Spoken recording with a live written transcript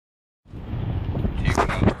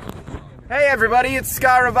Hey everybody, it's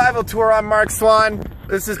Ska Revival Tour. I'm Mark Swan.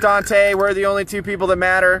 This is Dante. We're the only two people that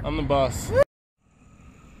matter. I'm the boss.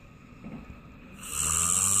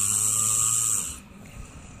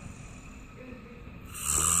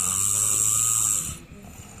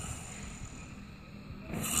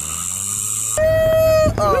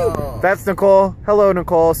 Oh. That's Nicole. Hello,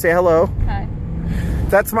 Nicole. Say hello. Hi.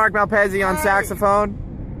 That's Mark Malpezzi on saxophone.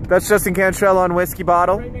 That's Justin Cantrell on whiskey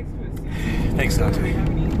bottle. Thanks, Dante.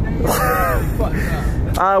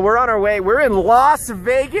 We're on our way. We're in Las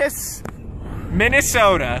Vegas,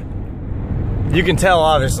 Minnesota. You can tell,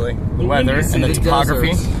 obviously, the weather and the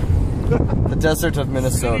topography. The desert of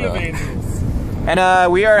Minnesota.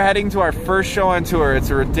 And we are heading to our first show on tour. It's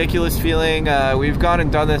a ridiculous feeling. We've gone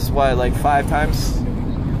and done this, what, like 5 times?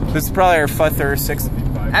 This is probably our 5th or 6th.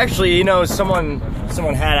 Actually, you know, someone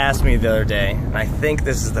had asked me the other day, and I think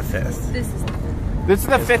this is the 5th. This is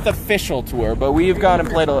the 5th official tour, but we've gone and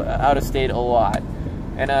played out of state a lot.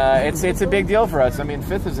 And it's a big deal for us. I mean,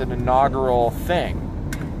 5th is an inaugural thing.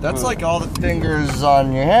 That's like all the fingers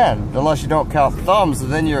on your hand, unless you don't count thumbs,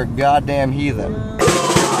 and then you're a goddamn heathen.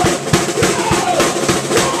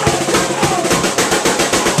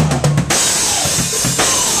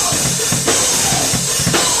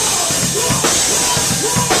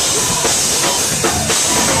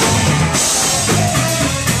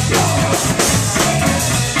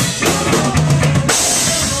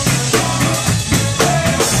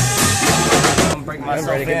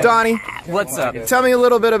 Donnie, What's up? tell me a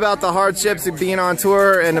little bit about the hardships of being on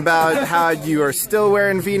tour and about how you are still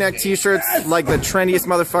wearing V-neck t-shirts like the trendiest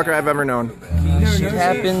motherfucker I've ever known. Shit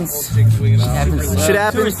happens. Shit happens. Shit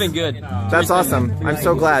happens? Tour's been good. That's awesome. I'm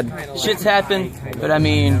so glad. Shit's happened, but I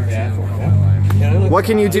mean, What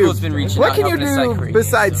can you do? People's been reaching What out can you and helping us like do crazy.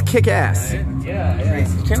 besides kick ass?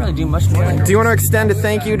 can't really do much more. Do you want to extend a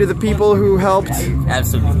thank you to the people who helped?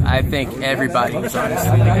 Absolutely. I thank everybody who's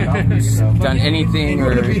honestly done anything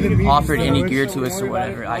or offered any gear to us or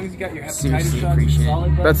whatever. I seriously appreciate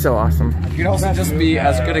it. That's so awesome. You can also just be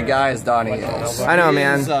as good a guy as Donnie is. I know,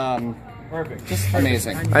 man. He's, just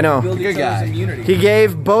amazing. I know. Good guy. He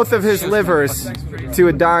gave both of his livers to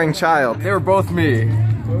a dying child. They were both me.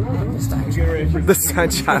 The son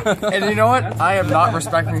child. And you know what? I am not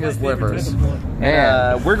respecting his livers.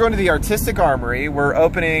 We're going to the Artistic Armory. We're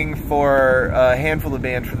opening for a handful of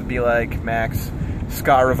bands for the Be Like Max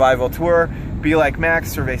Ska Revival Tour. Be Like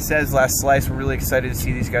Max, survey says, last slice. We're really excited to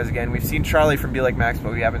see these guys again. We've seen Charlie from Be Like Max,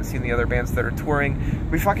 but we haven't seen the other bands that are touring.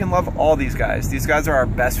 We fucking love all these guys. These guys are our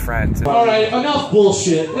best friends. Alright, enough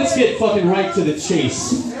bullshit. Let's get fucking right to the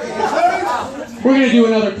chase. We're gonna do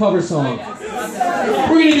another cover song.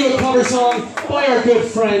 We're gonna do a cover song by our good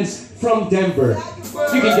friends from Denver.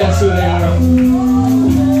 You can guess who they are.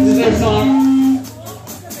 This is their song.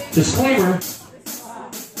 Disclaimer.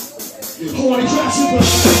 I wanna crash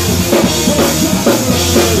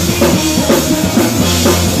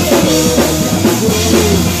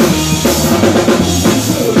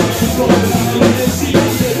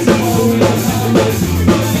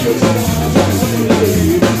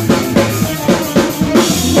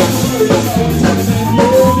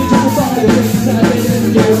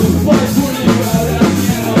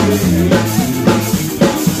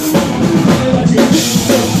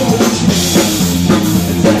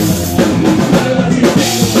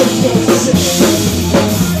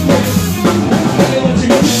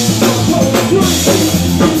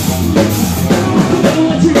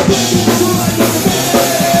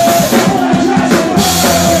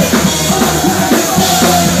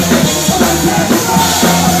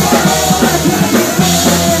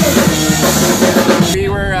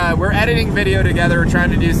We're editing video together. We're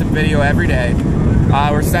trying to do some video every day.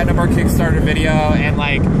 We're setting up our Kickstarter video, and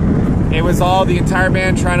like, it was all the entire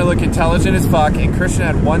band trying to look intelligent as fuck, and Christian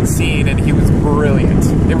had one scene and he was brilliant.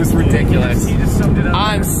 It was ridiculous. He just summed it up.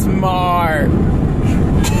 I'm smart.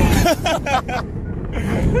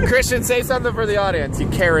 Christian, say something for the audience, you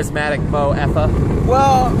charismatic mo-effa.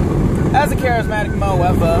 Well, as a charismatic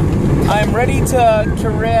mo-effa, I'm ready to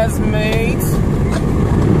charismate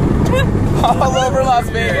all over Las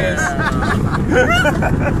Vegas.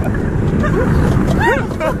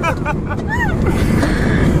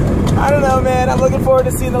 I don't know, man. I'm looking forward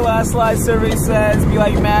to seeing the last slide. Survey says Be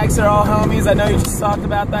Like Max are all homies. I know you just talked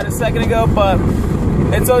about that a second ago, but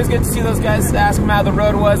it's always good to see those guys, ask them how the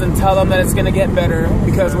road was and tell them that it's going to get better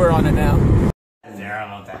because we're on it now. I don't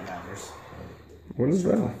know if that matters. What is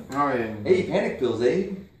that? Oh, yeah. Hey, panic pills, eh?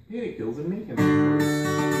 Panic pills and making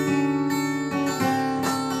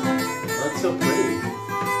That's so pretty.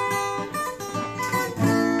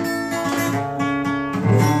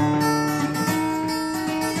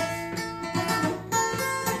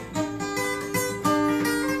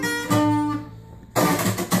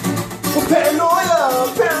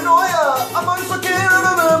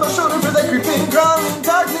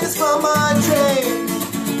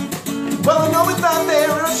 know it's not fair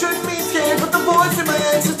and I shouldn't be scared, but the voice in my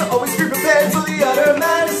head says to always be prepared for the utter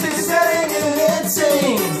madness is setting in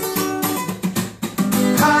insane.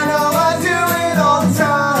 I know I do it all the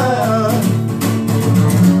time.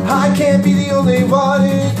 I can't be the only one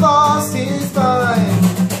who's lost his mind.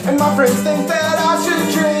 And my friends think that I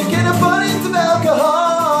should drink an abundance of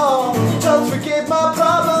alcohol, just forget my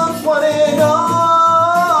problems one and all.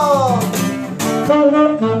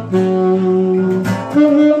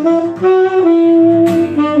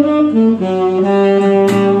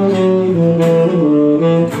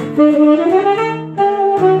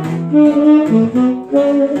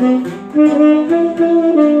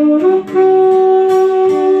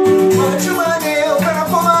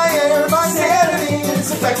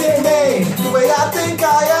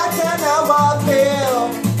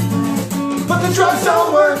 Drugs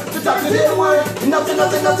don't work, the doctor didn't work, and nothing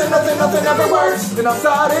ever works. And I'm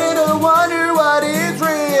starting to wonder what is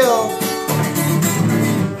real.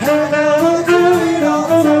 And I do it all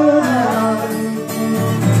the time.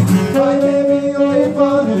 I can't be the only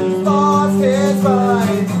one who's lost his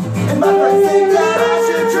mind. And my friends think that I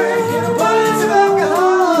should drink an abundance of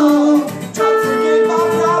alcohol, just forget my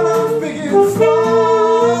problems big and small.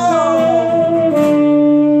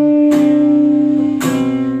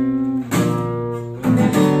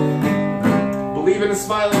 Believe in a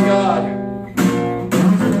smiling God.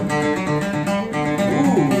 Ooh.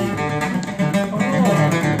 Oh.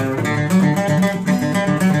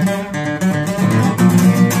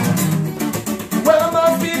 Well, there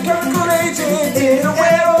must be a chemical agent in a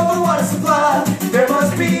air over water supply. There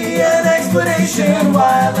must be an explanation why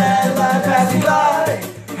I let life pass me by.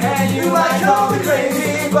 And you might call me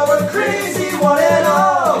crazy, but we're crazy one and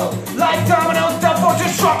all. Like dominoes dealt for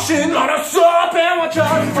destruction, line us up and watch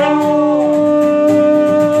us fall.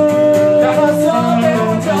 Line us up and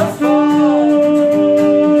watch us fall.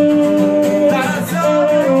 Line us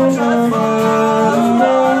up and watch us fall.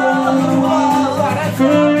 Line us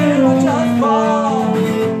up and watch us fall.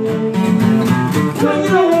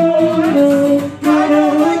 I know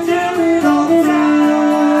I do it all the time.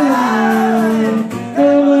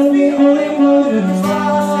 There must be only one who's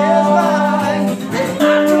lost his mind. It's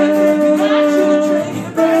not drinking, I should drink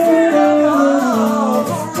the best of alcohol.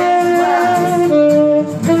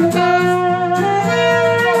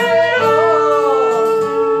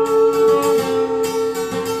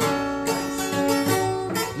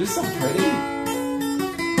 You're so pretty.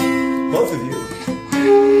 Both of you.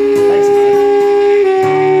 Thanks, man.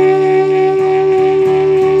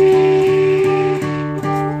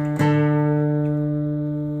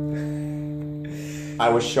 I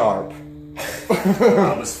was sharp.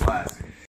 That was flat.